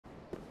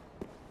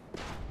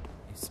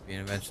being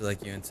eventually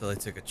like you until I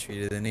took a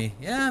treat of the knee.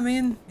 Yeah, I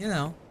mean, you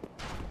know.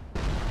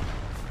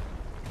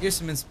 Here's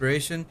some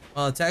inspiration.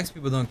 While the tax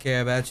people don't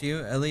care about you,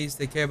 at least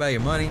they care about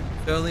your money.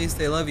 So at least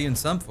they love you in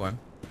some form.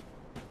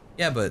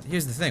 Yeah, but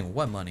here's the thing.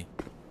 What money?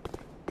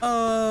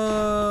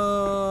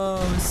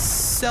 Oh,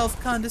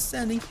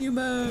 self-condescending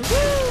humor.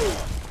 Woo!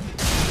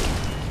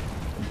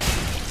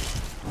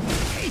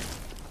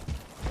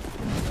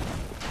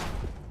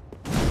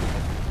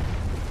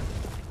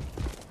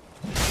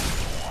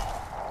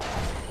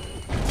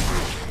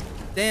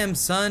 Damn,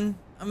 son.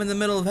 I'm in the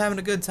middle of having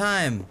a good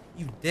time.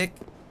 You dick.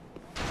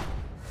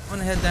 I want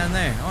to head down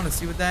there. I want to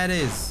see what that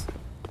is.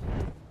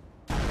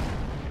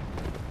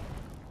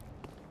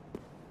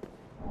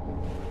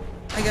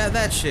 I got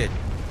that shit.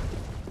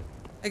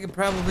 I could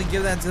probably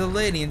give that to the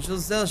lady and she'll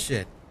sell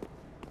shit.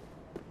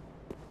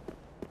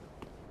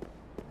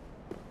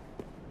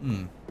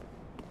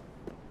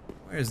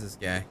 Where is this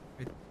guy?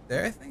 Right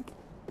there, I think?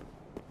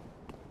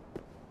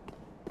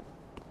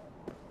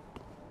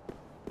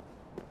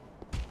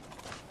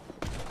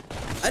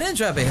 I didn't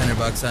drop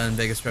 $800 on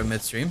Vegas from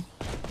midstream.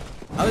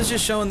 I was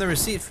just showing the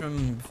receipt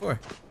from before.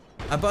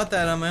 I bought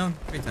that on my own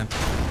free time.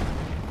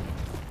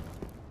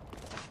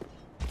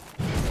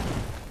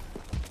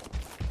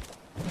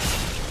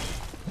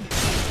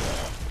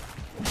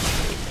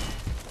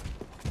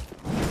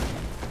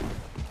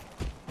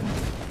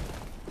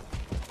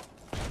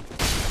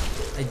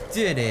 I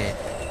did it.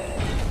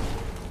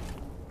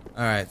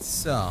 All right,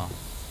 so,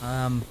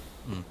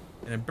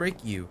 gonna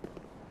break you.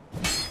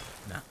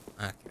 No,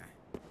 okay.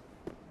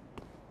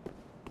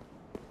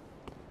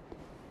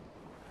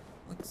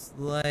 Looks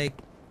like,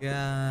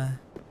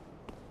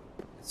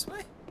 this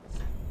way?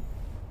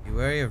 Be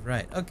wary of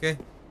right. Okay.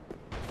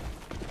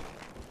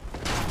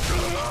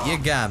 You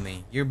got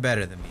me. You're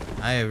better than me.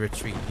 I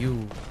retreat.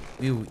 You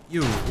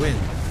win.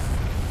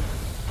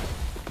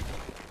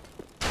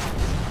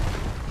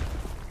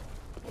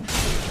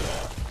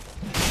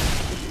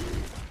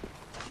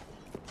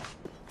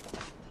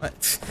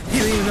 What? You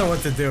don't even know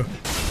what to do.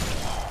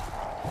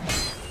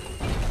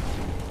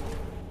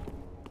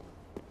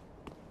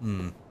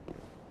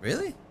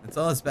 Really? That's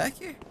all that's back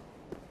here?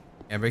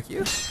 Can I break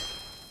you?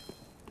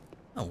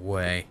 No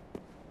way.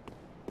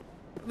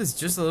 It was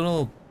just a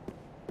little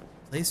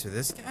place for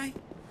this guy?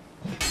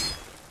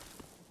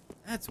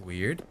 That's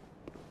weird.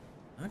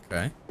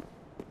 Okay.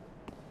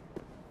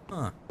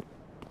 Huh.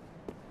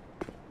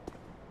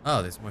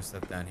 Oh, there's more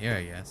stuff down here,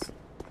 I guess.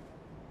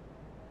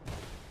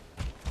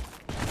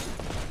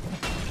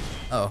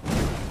 Oh.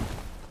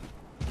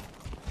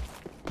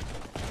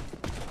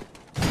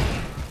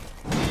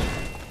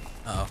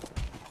 Uh-oh.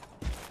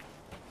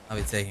 I'll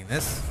be taking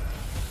this.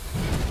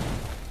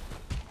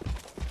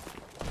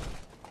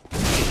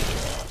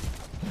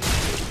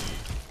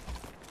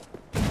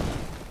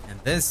 And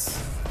this.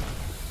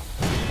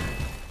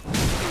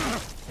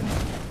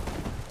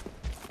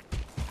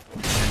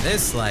 And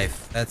this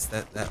life. That's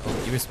that.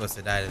 Oh, you were supposed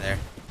to die to there.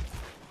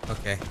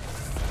 Okay.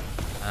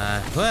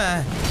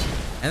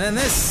 And then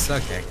this.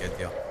 Okay, good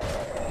deal.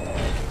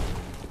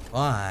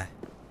 Why?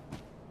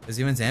 Was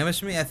he meant to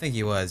ambush me? I think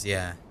he was,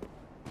 yeah.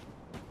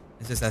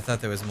 It's just I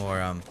thought there was more,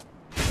 gonna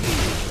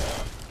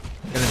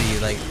be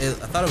like,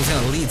 I thought it was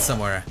gonna lead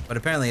somewhere, but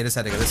apparently it just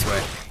had to go this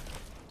way.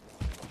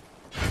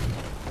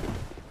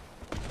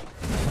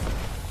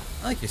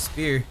 I like your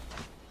spear.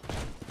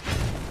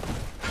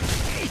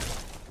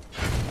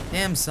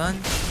 Damn, son.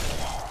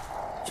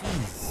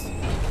 Jeez.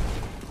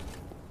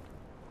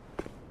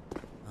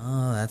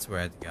 Oh, that's where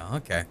I had to go.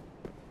 Okay.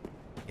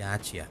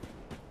 Gotcha.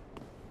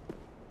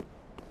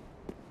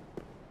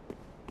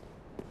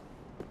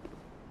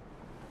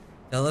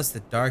 Tell us the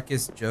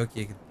darkest joke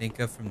you can think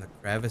of from the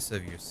crevice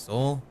of your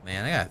soul?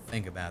 Man, I gotta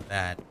think about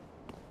that.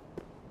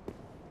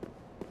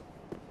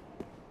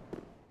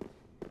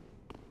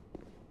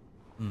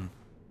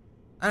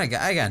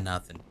 I got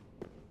nothing.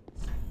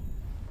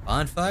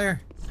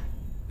 Bonfire?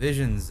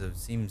 Visions of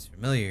seems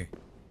familiar.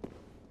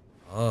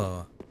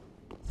 Oh.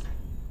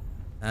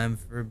 Time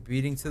for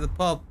beating to the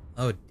pulp.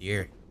 Oh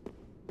dear.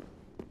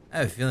 I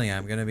have a feeling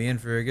I'm gonna be in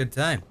for a good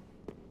time.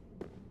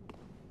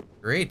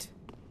 Great.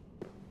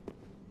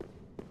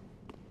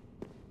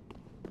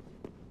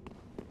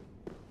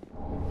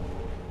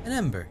 An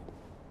ember.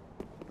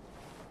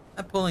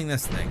 I'm pulling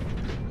this thing.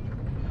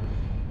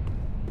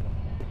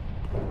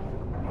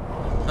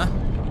 Huh?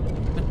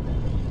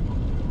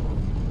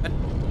 What?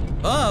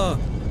 Oh!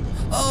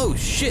 Oh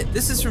shit!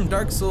 This is from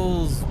Dark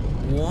Souls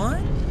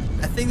 1?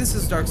 I think this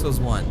is Dark Souls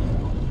 1.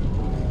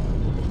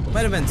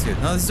 Might have been 2.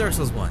 No, this is Dark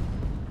Souls 1.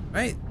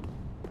 Right?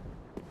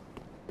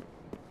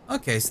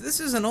 Okay, so this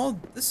is an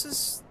old...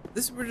 This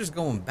we're just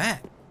going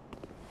back.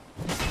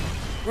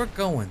 We're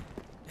going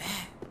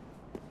back.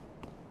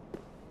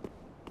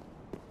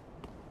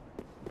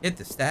 Hit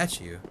the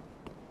statue.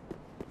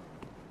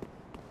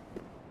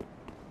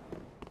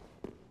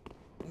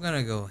 I'm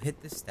gonna go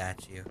hit the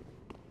statue.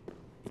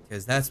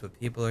 Because that's what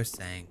people are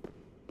saying.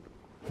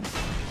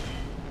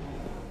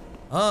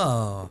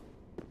 Oh.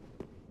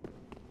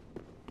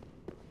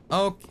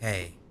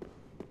 Okay.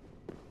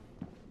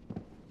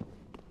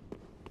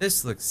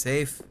 This looks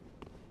safe.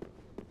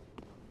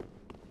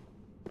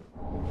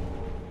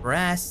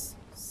 Brass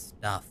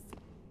stuff.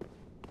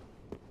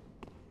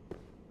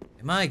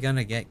 Am I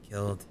gonna get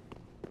killed?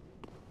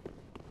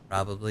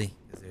 Probably,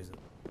 because there's a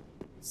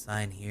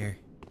sign here.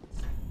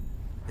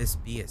 Could this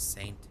be a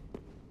saint?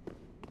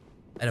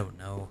 I don't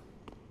know.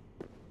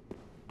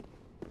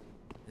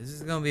 This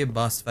is gonna be a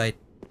boss fight.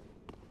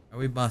 Are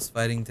we boss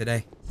fighting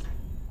today?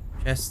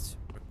 Chest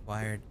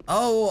required.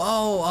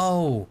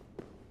 Oh!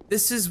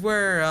 This is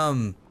where,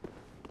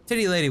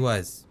 Titty Lady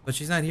was, but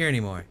she's not here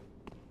anymore.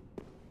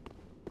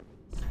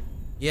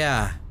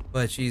 Yeah,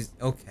 but she's,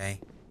 okay.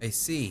 I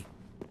see.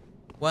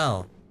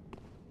 Well,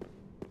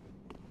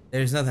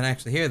 there's nothing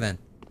actually here then.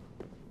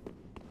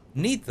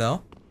 Neat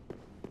though.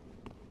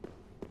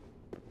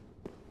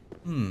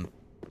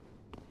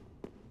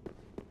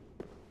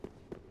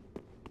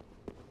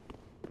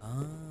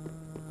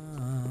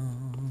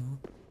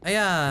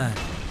 Yeah.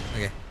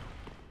 Okay.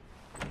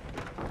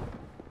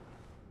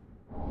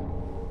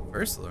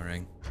 Versatile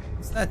ring.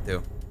 What's that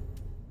do?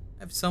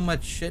 I have so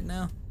much shit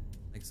now.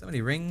 Like so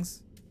many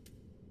rings.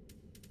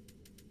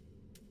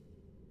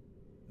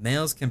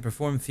 Males can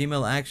perform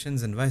female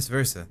actions and vice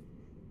versa.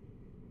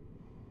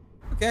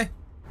 Okay.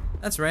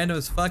 That's random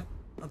as fuck.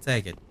 I'll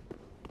take it.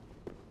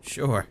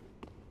 Sure.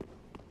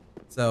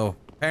 So,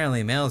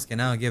 apparently males can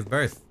now give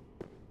birth.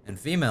 And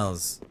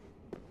females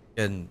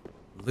can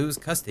lose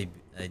custody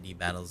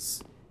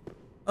battles.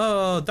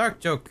 Oh,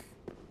 dark joke.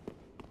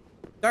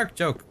 Dark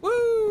joke.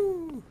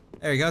 Woo!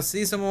 There we go.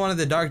 See, someone wanted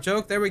the dark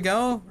joke. There we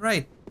go.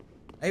 Right.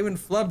 I even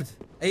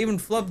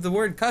flubbed the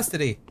word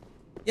custody.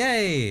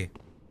 Yay!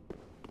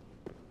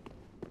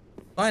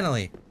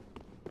 Finally.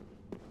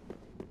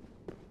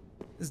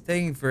 It's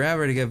taking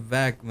forever to get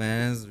back,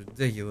 man. It's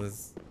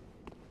ridiculous.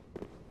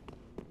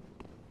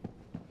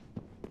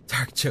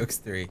 Dark Jokes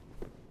 3.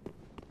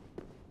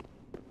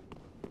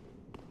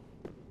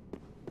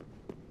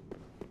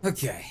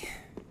 Okay.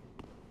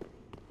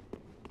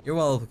 You're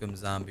welcome,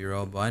 Zombie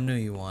Robo. I knew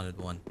you wanted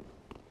one.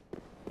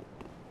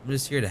 I'm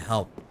just here to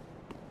help.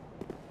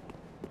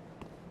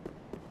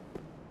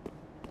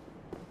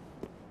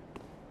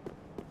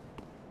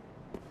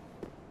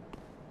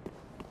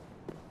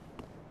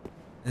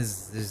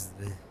 This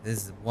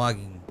is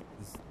walking.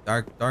 This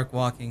dark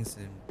walkings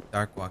and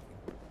dark walking.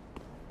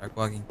 Dark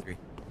walking 3.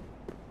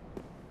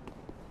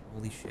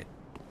 Holy shit.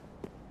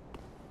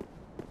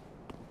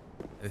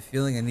 I have a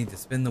feeling I need to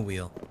spin the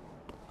wheel.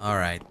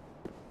 Alright.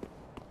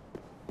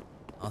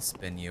 I'll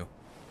spin you.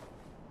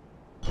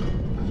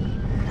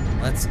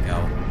 Let's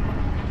go.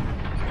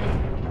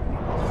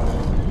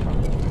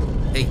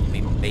 Take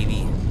me,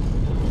 baby.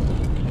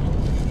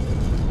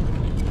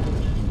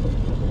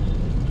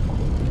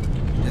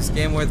 Is this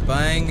game worth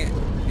buying?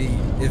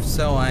 If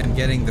so, I'm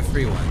getting the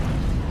free one.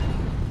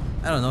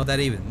 I don't know what that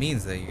even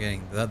means, that you're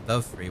getting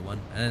the free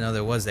one. I didn't know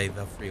there was the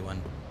free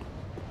one.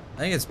 I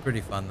think it's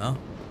pretty fun though.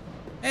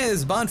 Hey,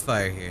 there's a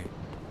bonfire here.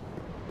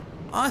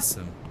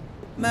 Awesome.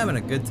 I'm having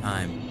a good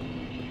time.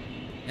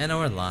 In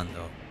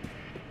Orlando.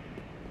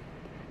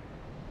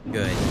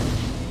 Good.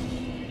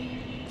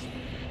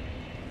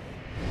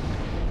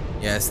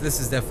 Yes, this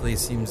is definitely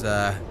seems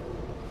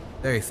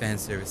very fan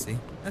servicey.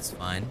 That's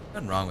fine.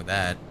 Nothing wrong with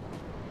that.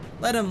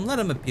 Let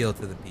him appeal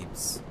to the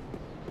peeps.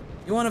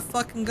 You wanna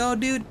fucking go,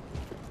 dude?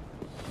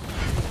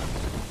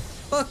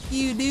 Fuck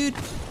you, dude.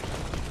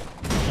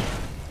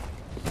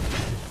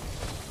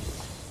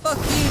 Fuck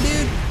you,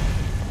 dude.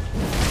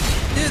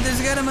 Dude, there's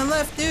a guy on my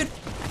left, dude.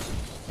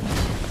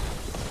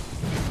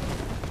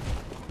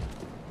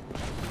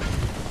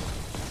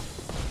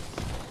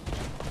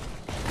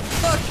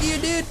 Fuck you,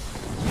 dude.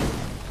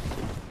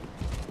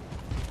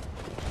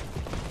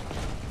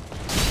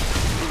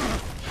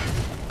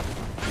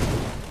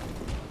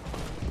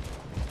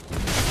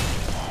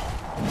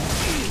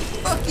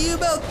 Fuck you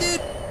both,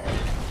 dude.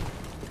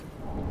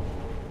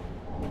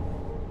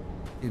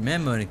 Dude,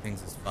 man moaning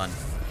things is fun.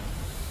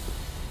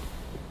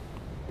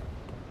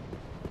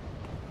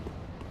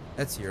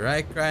 That's you,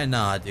 right? Cry?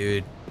 Nah,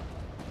 dude.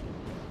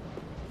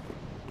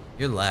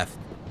 You're left.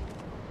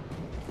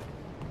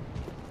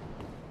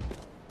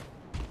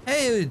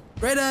 Hey,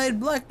 red-eyed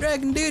black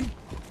dragon, dude.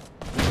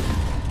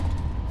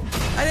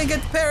 I didn't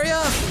get to parry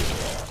off.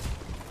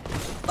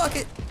 Fuck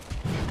it.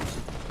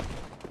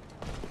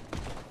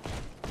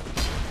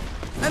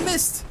 I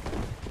missed.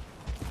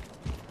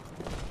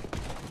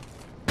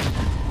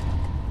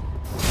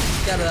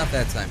 Got it off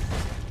that time.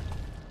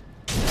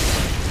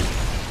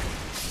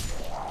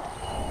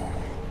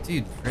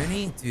 Dude,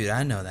 Prinny? Dude,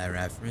 I know that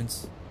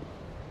reference.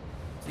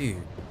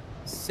 Dude,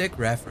 sick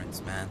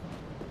reference, man.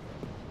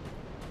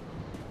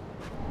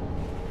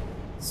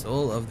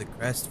 Soul of the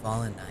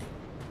Crestfallen Knight.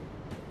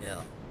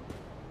 Bill.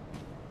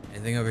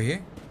 Anything over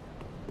here?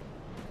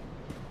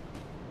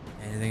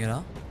 Anything at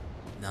all?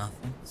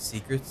 Nothing?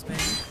 Secrets,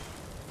 maybe?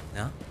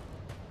 No?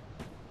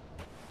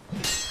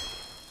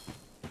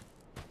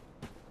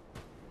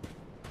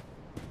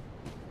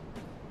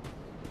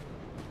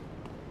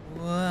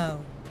 Wow.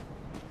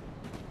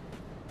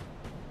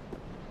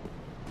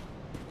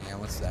 Yeah,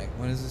 what's that?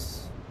 What is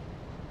this?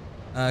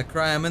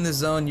 Cry, I'm in the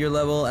zone, your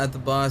level at the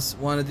boss.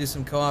 Want to do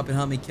some co-op and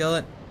help me kill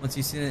it? Once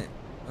you've seen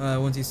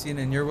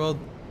it in your world?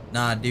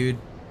 Nah, dude.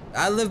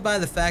 I live by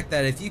the fact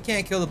that if you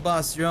can't kill the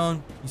boss your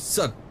own, you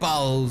suck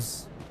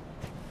balls.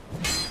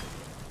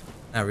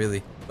 Not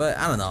really, but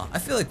I don't know. I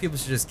feel like people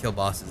should just kill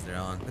bosses their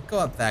own. The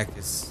co-op fact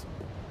is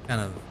kind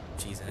of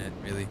cheesing it,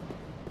 really.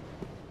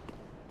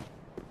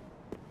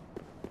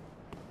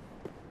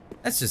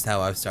 That's just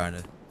how I'm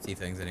starting to see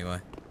things anyway.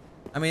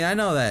 I mean, I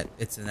know that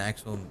it's an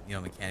actual,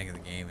 mechanic of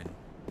the game and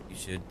you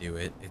should do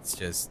it. It's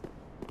just,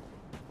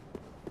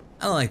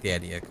 I don't like the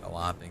idea of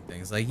co-oping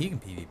things. Like, you can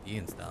PvP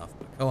and stuff,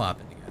 but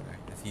co-oping together,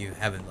 if you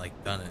haven't,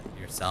 like, done it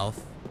yourself,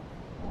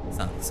 it's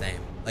not the same.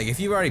 Like, if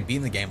you've already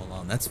beaten the game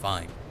alone, that's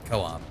fine.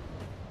 Co-op.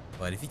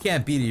 But if you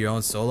can't beat it your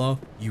own solo,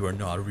 you are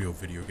not a real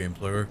video game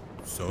player.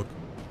 You suck.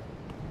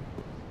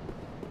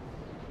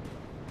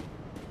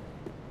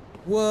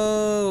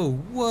 Whoa,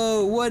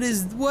 whoa, what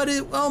is,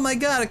 oh my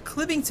god, a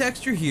clipping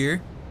texture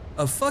here.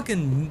 A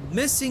fucking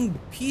missing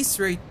piece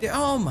right there.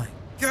 Oh my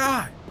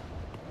god.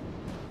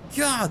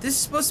 God, this is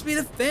supposed to be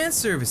the fan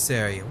service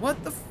area.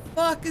 What the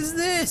fuck is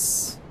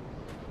this?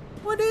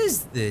 What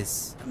is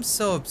this? I'm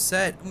so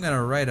upset. I'm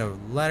gonna write a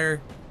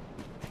letter.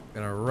 I'm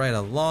gonna write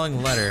a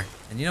long letter.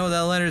 And you know what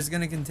that letter is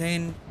gonna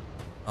contain?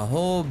 A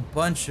whole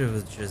bunch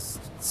of just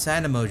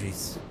sad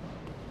emojis.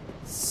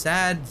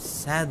 Sad,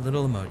 sad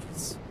little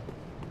emojis.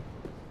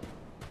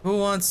 Who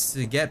wants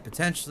to get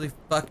potentially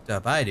fucked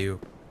up? I do.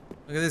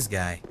 Look at this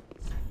guy.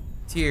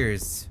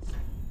 Tears.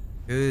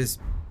 Who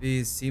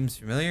this seems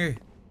familiar?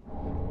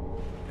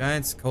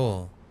 Giant's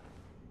Coal.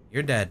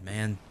 You're dead,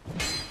 man.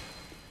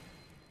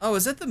 Oh,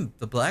 is that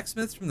the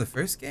blacksmith from the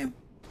first game?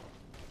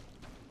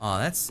 Oh,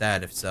 that's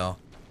sad if so.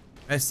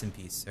 Rest in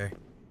peace, sir.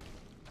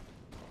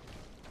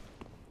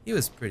 He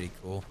was pretty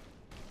cool.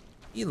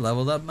 He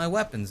leveled up my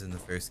weapons in the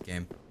first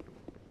game.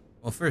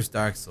 Well, first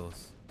Dark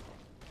Souls.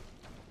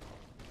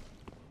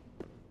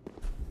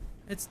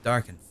 It's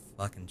dark and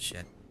fucking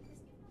shit.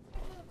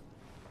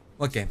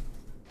 What game?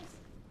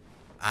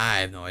 I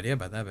have no idea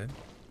about that, babe.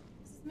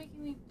 This is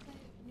making me play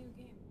a new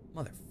game.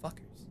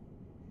 Motherfuckers.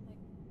 Like,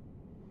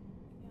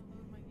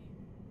 download my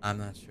game. I'm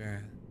not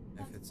sure if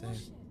That's it's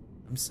bullshit.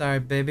 I'm sorry,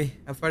 baby.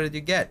 How far did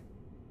you get?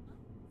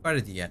 How far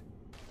did you get?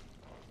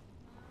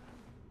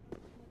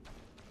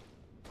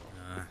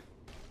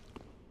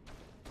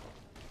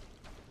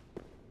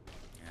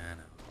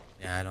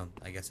 Yeah, I know.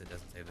 Yeah, I guess it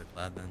doesn't save the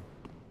cloud then.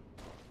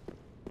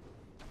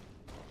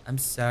 I'm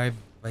sorry,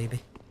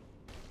 baby.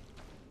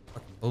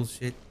 Fucking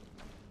bullshit.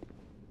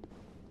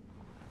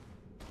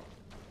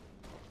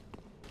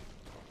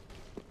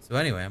 So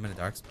anyway, I'm in a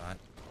dark spot,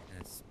 and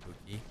it's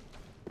spooky.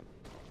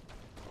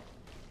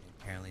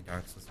 Apparently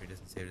Dark Souls 3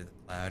 doesn't save to the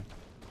cloud.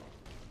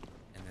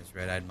 And there's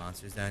red-eyed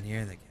monsters down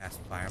here that cast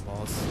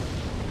fireballs.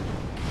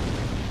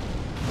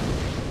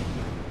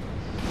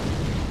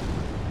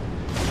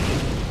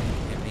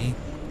 Hit me.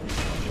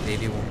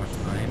 Maybe one more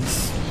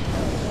times.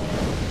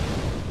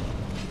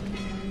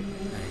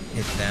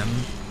 Hit them.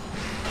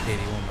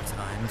 Maybe one more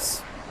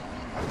times.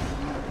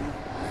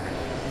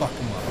 Fuck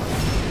them up.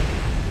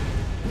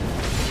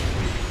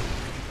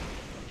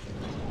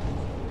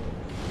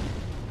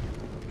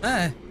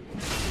 Ah!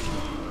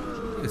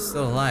 He was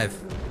still alive.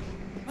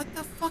 What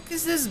the fuck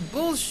is this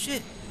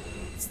bullshit?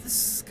 It's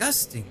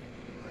disgusting.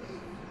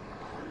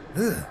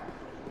 Ugh.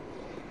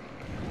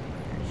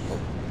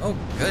 Oh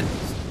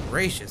goodness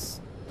gracious.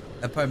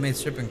 That part made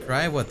Strip and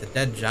cry. What, the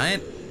dead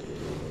giant?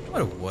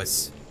 What a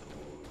wuss.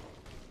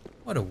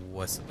 What a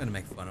wuss. I'm gonna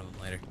make fun of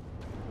him later.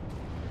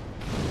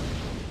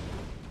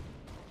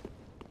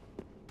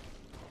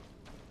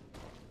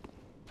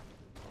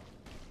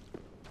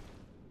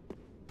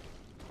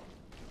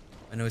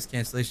 My noise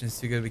cancellation is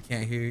too good, we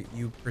can't hear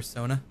you,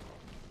 Persona.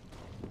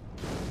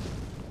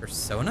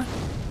 Persona?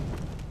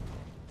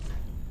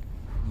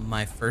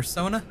 My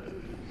fursona?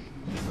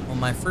 Well,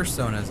 my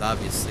fursona is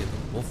obviously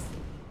the wolf.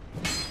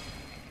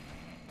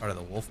 Part of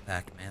the wolf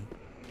pack, man.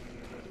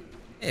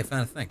 Hey, I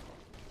found a thing.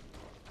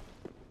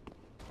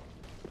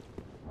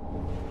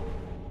 Oh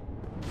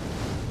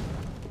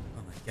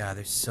my god,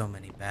 there's so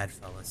many bad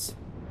fellas.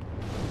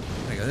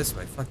 I'm gonna go this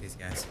way, fuck these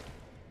guys.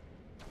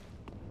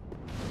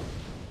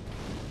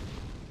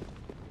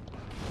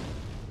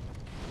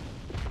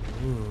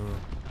 Ooh.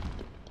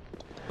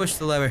 Push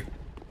the lever.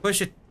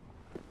 Push it.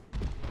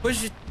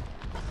 Push it.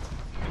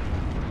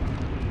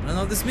 I don't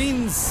know what this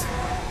means.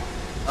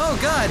 Oh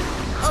god.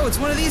 Oh, it's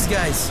one of these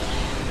guys.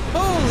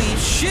 Holy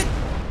shit.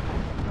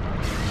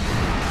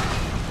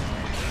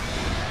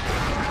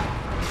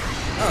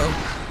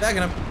 Uh-oh.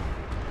 Backing up.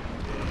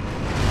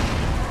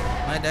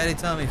 My daddy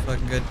taught me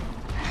fucking good.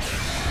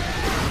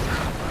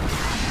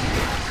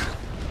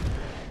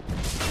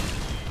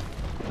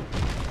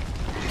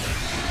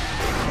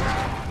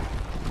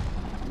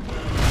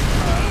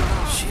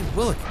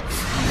 Willikers.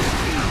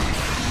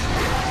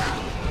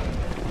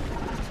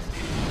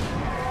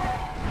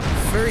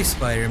 Furry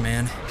spider,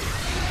 man.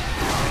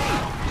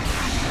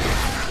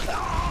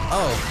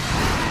 Oh,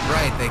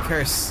 right, they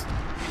curse.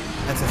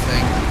 That's a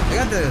thing. I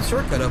got the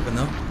shortcut open,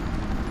 though.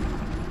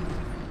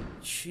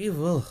 She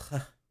will.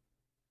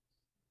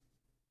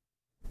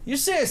 You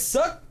say I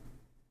suck?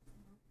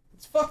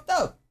 It's fucked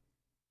up.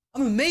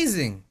 I'm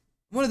amazing.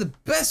 I'm one of the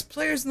best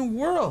players in the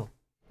world.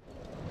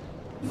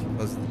 She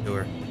closes the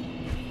door.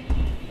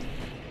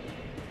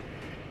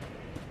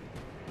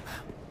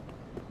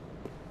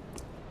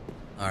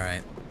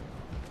 Alright.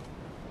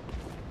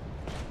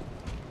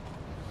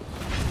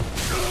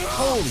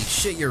 Holy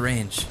shit, your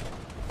range.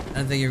 I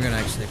didn't think you were gonna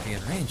actually be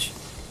in range.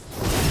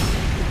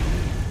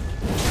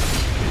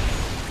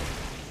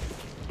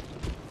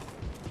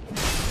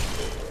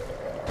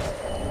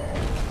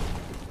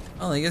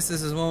 Well, I guess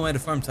this is one way to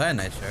farm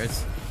Titanite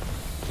shards.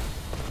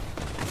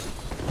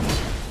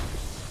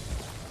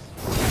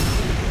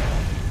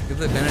 You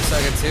play Banner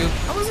Saga 2?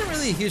 I wasn't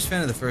really a huge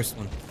fan of the first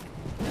one.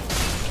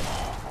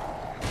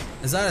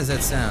 As odd as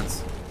that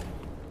sounds.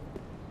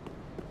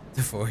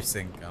 Divorce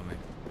incoming.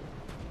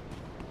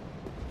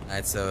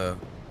 Alright, so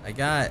I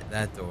got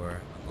that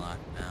door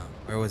unlocked now.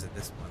 Where was it,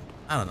 this one?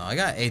 I don't know. I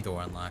got a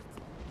door unlocked.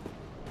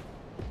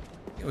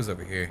 It was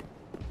over here.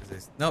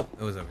 Nope,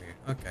 it was over here.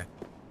 Okay.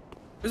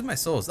 Where's my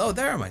souls? Oh,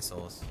 there are my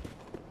souls.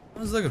 I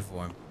was looking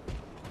for them.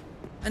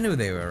 I knew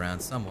they were around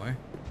somewhere.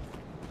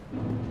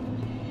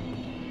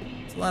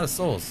 It's a lot of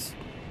souls.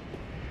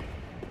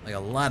 Like a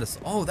lot of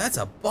oh, that's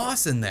a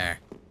boss in there.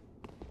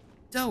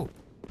 Dope.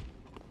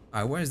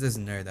 Alright, where's this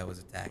nerd that was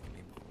attacking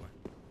me before?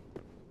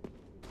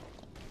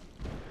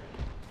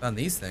 Found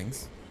these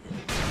things.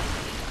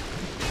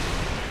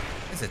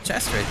 There's a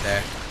chest right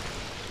there.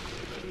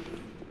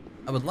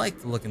 I would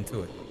like to look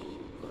into it.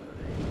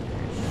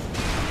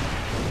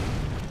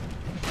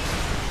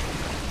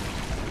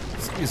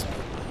 Excuse me.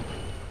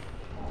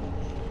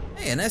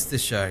 Hey, an Estus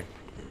shard.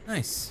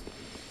 Nice.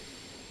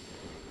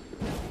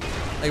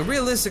 Like,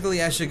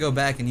 realistically, I should go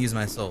back and use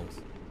my souls.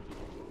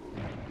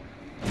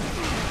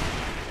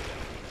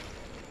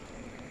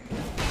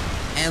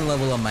 And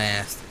level up my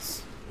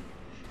Estus.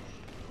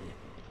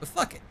 But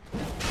fuck it.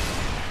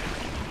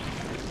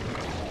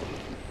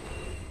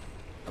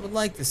 I would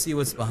like to see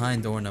what's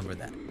behind door number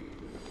that.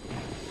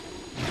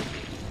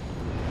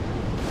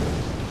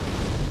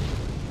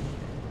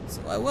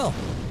 So I will.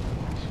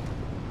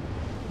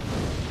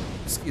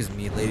 Excuse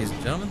me, ladies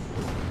and gentlemen.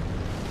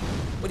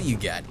 What do you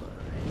got?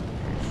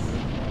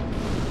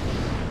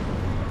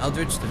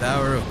 Eldritch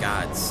Devourer of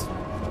Gods.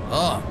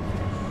 Oh.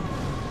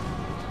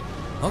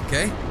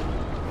 Okay.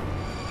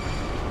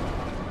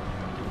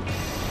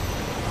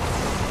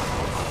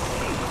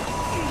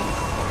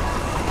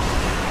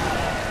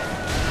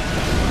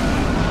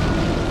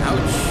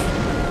 Ouch.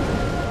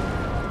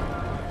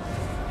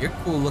 You're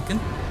cool looking.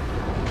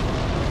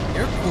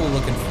 You're a cool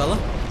looking fella.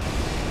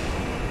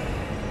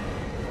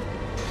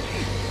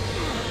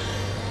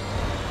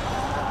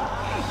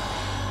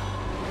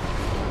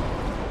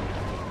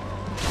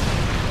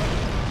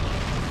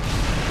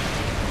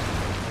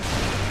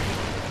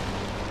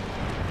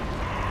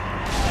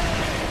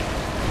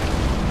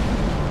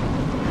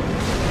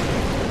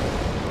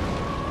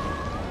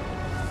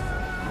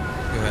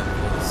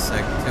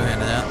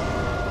 Two-handed out.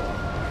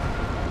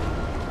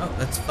 Oh,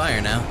 that's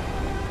fire now.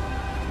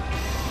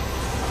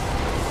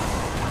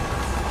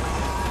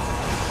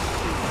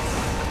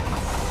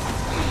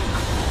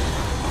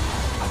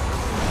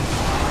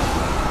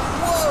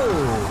 Whoa!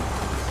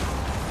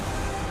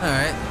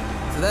 Alright,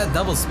 so that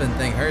double spin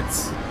thing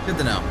hurts. Good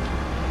to know.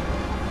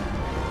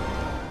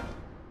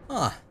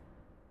 Huh.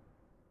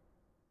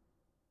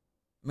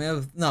 I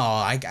mean, no,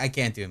 I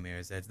can't do a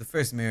Mirror's Edge. The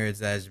first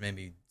Mirror's Edge made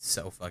me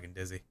so fucking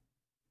dizzy.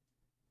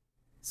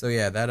 So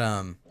yeah, that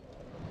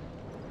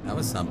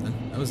was something.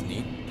 That was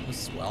neat. It was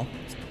swell.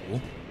 It was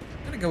cool.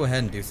 I'm gonna go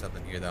ahead and do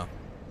something here though.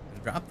 I'm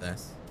gonna drop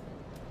this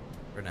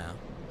for now.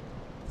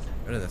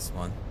 Get rid of this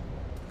one.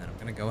 And then I'm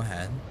gonna go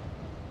ahead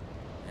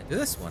and do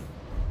this one.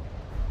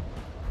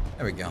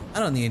 There we go. I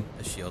don't need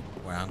a shield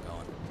where I'm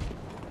going.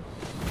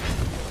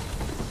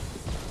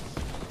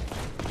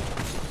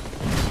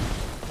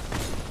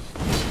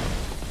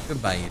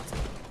 Goodbye, you two.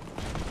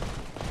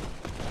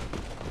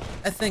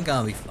 I think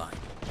I'll be fine.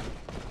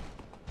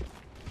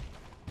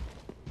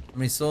 How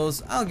many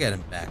souls? I'll get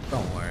him back,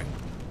 don't worry.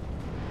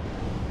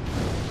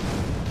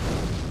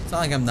 It's not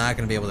like I'm not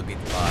gonna be able to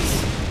beat the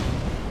boss.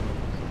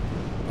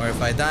 Or if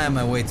I die on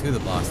my way to the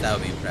boss, that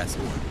would be impressive.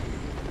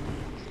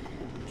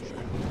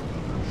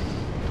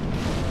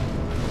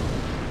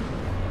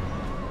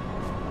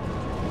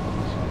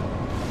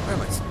 Where are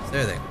my souls?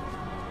 There they are.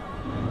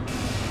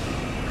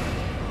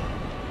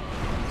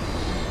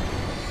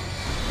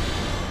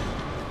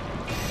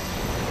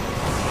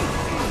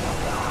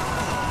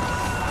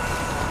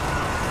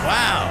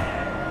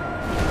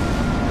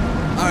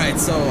 Alright,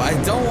 so I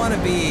don't want to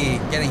be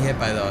getting hit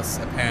by those,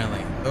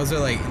 apparently. Those are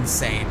like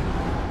insane.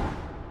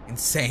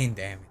 Insane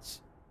damage.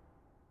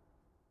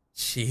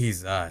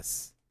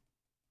 Jesus.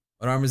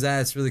 What armor is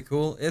that? It's really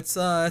cool. It's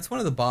one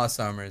of the boss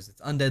armors.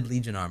 It's Undead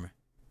Legion armor.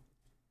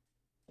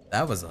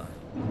 That was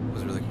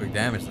really quick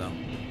damage though.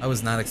 I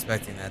was not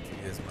expecting that to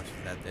do as much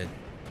as that did.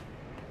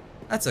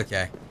 That's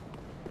okay.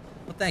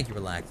 Well, thank you,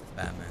 Relax,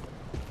 Batman.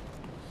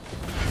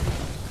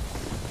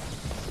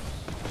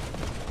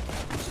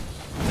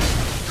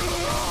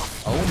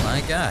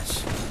 my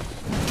gosh.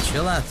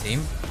 Chill out,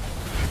 team.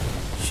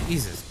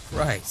 Jesus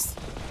Christ.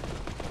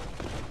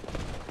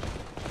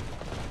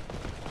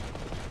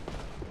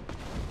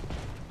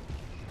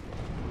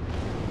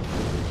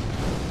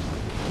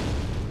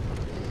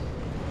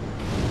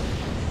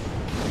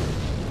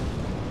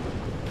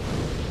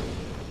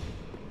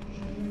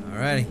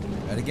 Alrighty,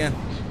 try it again.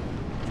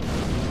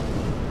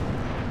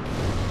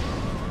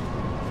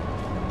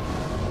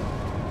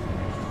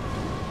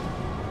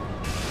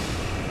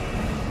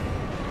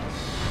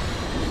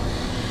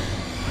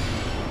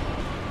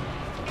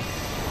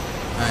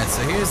 Alright,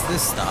 so here's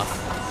this stuff.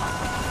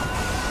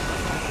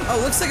 Oh,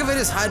 looks like if I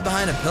just hide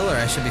behind a pillar,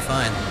 I should be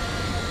fine.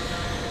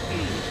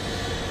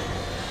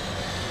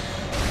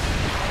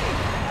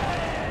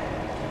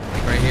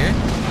 Like right here?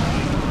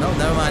 No,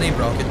 never mind, he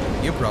broke it.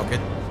 You broke it.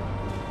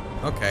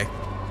 Okay.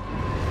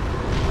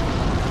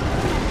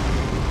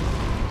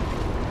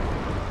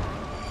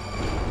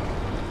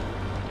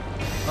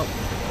 Oh.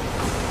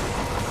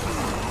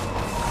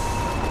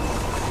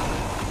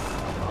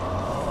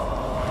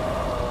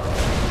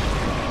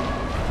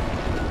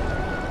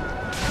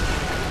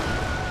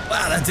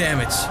 Wow, that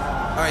damage.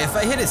 Alright, if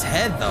I hit his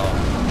head though,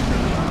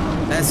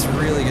 that's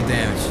really good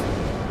damage.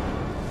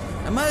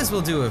 I might as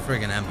well do a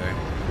friggin' Ember.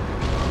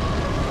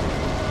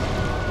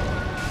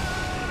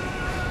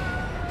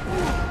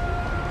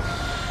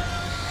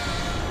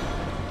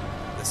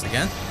 This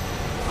again.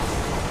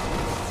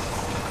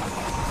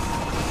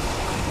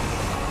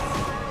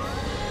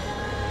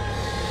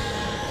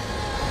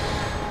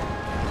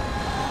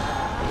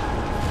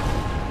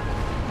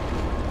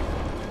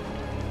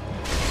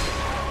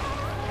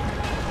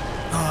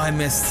 Oh, I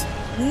missed.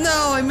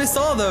 No, I missed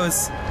all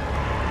those.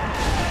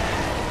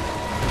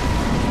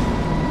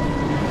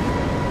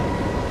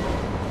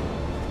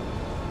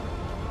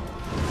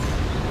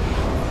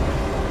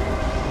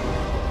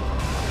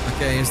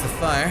 Okay, here's the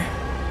fire.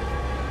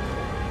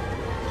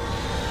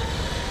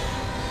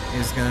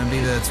 Here's gonna be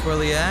the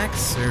twirly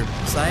axe or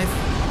scythe.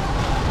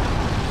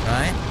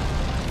 Right?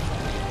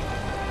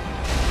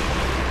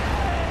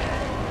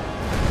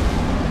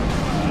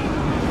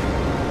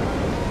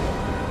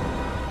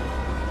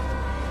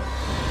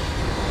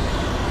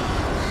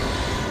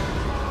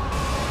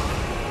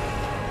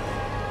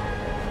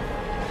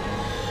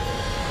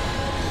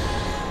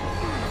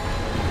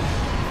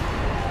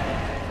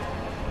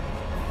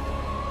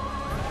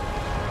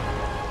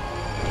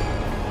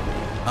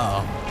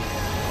 Uh-oh.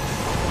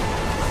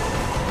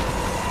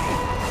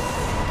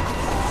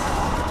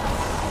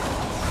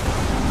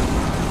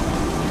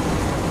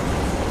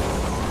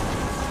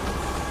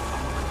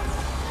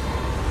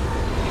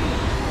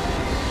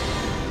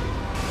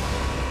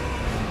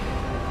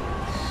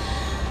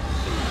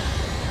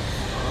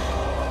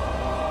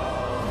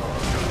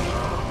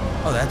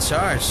 Oh, that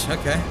charge.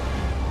 Okay.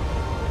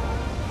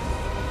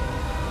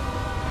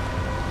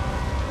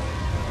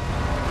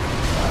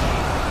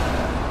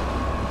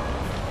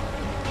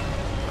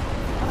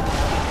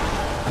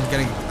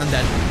 I'm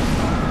dead.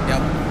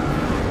 Yep.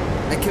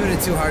 I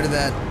committed too hard to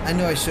that. I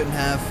know I shouldn't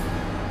have.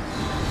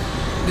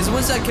 Because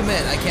once I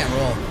commit, I can't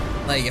roll.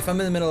 Like, if I'm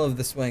in the middle of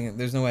the swing,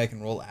 there's no way I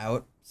can roll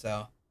out,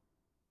 so.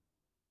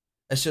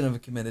 I shouldn't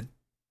have committed.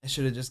 I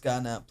should have just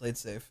gotten out, played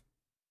safe.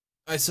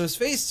 Alright, so it's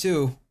phase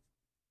 2.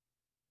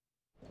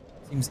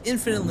 Seems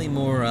infinitely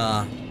more,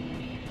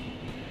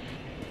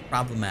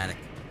 problematic.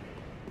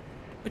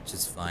 Which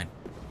is fine.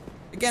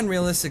 Again,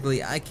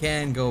 realistically, I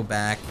can go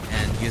back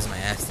and use my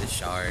Estus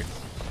shard.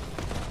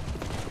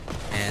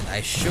 And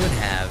I should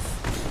have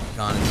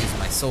gone and used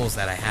my souls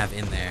that I have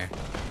in there.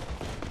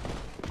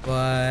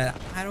 But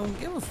I don't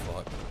give a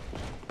fuck.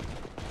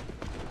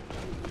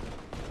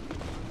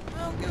 I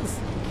don't give a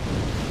fuck.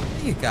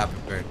 Thank you,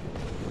 Copperbird.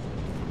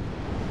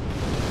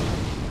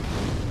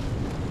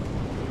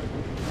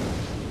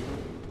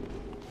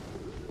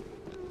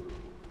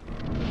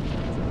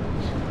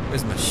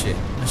 Where's my shit?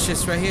 My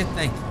shit's right here?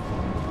 Thank you.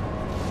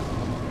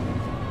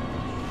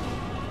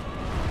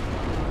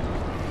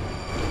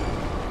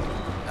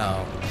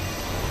 Oh.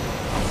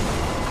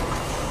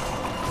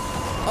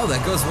 Oh,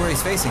 that goes where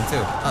he's facing too.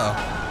 Uh oh,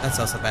 that's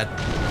also bad.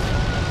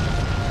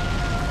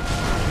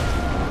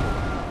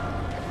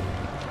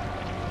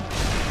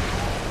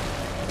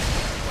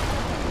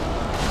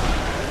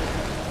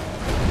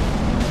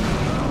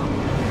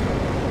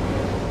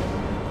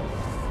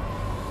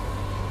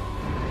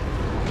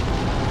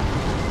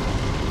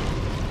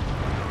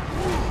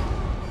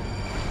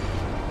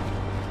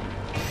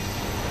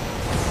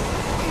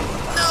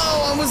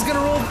 No, I was gonna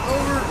roll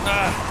over.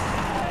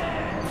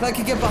 If I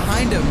could get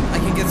behind him, I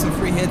can get some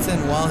free hits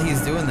in while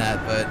he's doing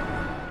that, but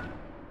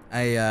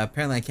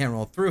apparently I can't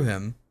roll through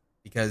him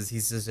because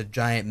he's just a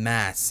giant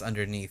mass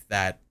underneath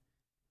that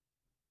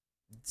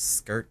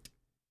skirt.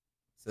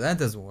 So that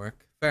doesn't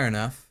work. Fair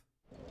enough.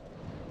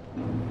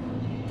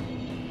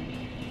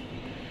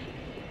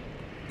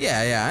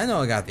 Yeah, I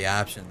know I got the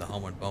option, the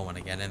homeward bowman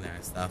to get in there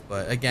and stuff,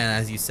 but again,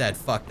 as you said,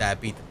 fuck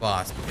that, beat the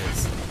boss,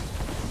 because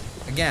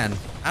again,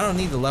 I don't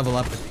need to level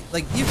up.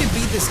 Like, you can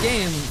beat this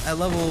game at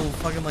level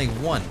fucking like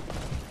 1. I'm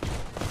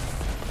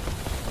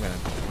gonna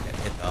get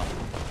hit though.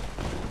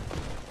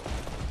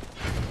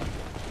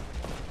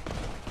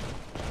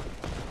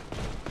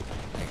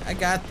 Like, I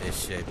got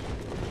this shit.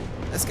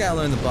 This guy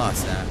learned the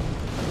boss now.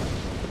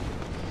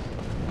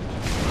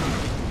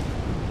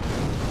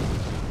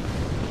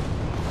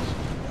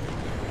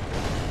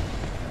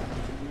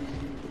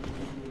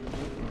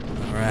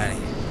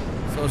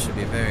 Alrighty. Soul should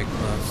be very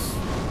close.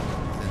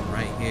 Then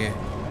right here.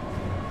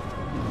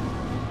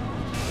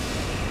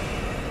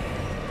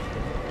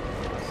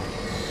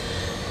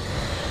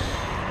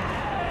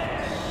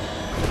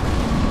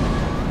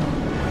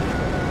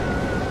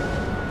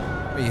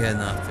 Where are you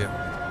heading off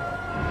to?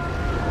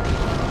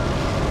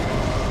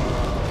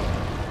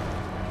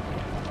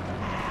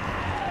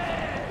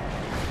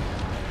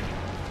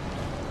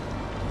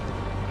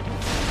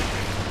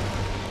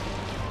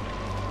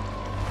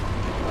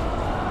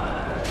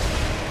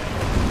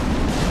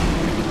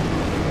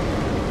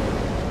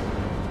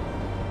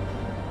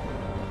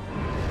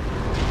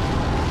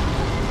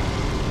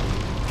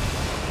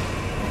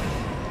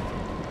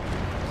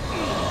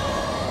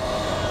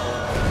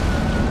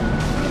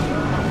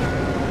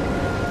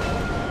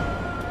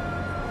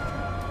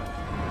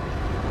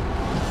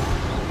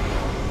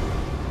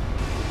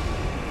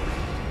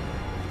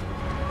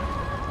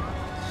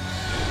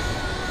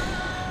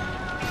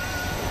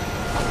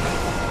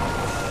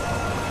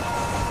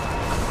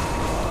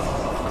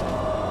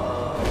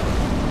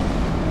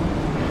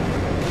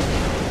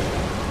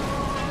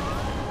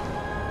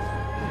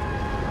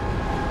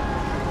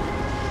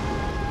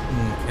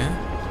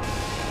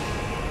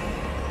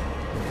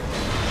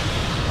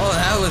 Oh,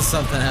 that was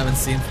something I haven't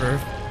seen for,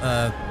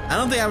 I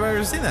don't think I've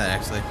ever seen that,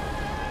 actually.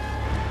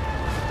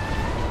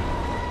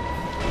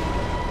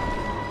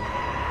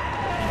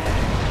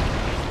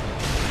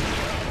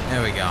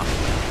 There we go.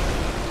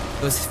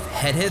 Those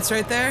head hits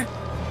right there,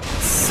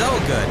 so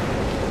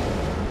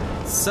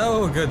good.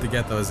 So good to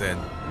get those in.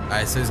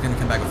 Alright, so he's gonna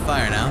come back with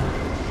fire now.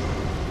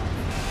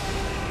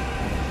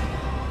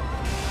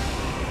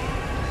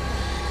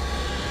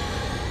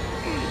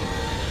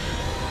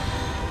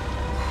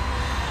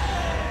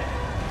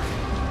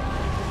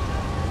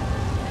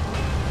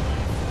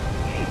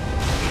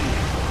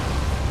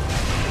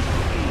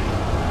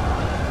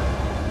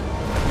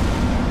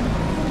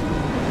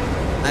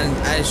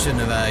 I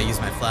shouldn't have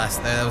used my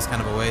flask there. That was kind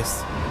of a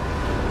waste.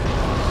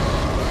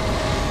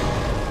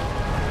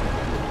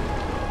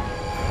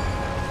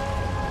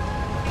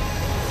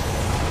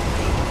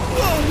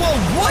 Whoa, whoa,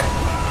 what?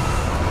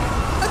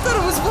 I thought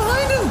it was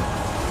behind him.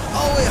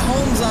 Oh, it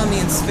homes on me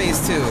in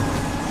phase 2.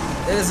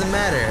 It doesn't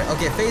matter.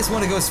 Okay, phase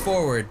 1 it goes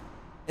forward.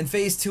 In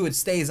phase 2 it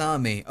stays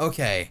on me.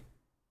 Okay.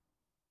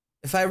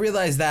 If I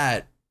realized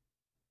that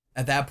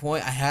at that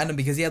point, I had him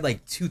because he had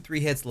like 2-3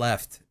 hits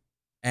left.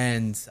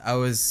 And I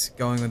was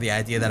going with the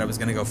idea that I was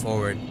gonna go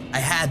forward. I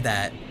had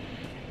that.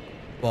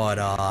 But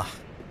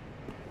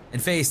in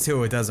phase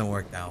 2 it doesn't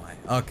work that way.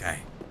 Okay.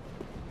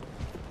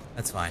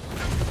 That's fine.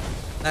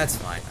 That's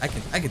fine. I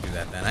could do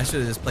that then. I should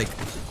have just played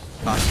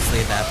cautiously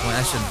at that point.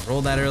 I shouldn't have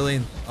rolled that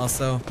early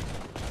also.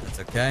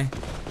 That's okay.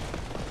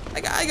 I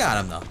got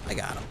him though. I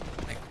got him.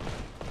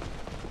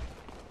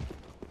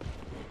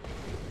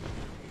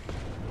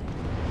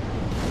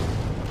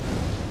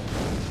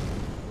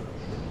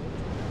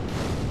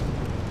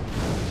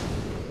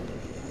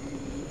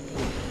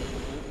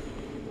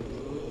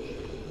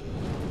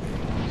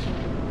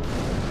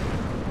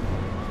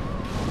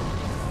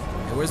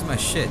 Where's my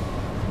shit? You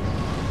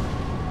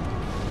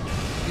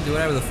can do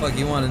whatever the fuck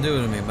you want to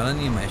do to me, but I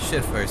need my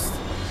shit first.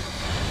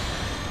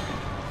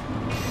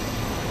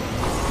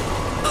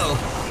 Oh!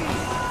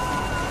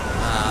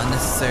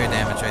 Unnecessary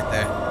damage right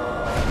there.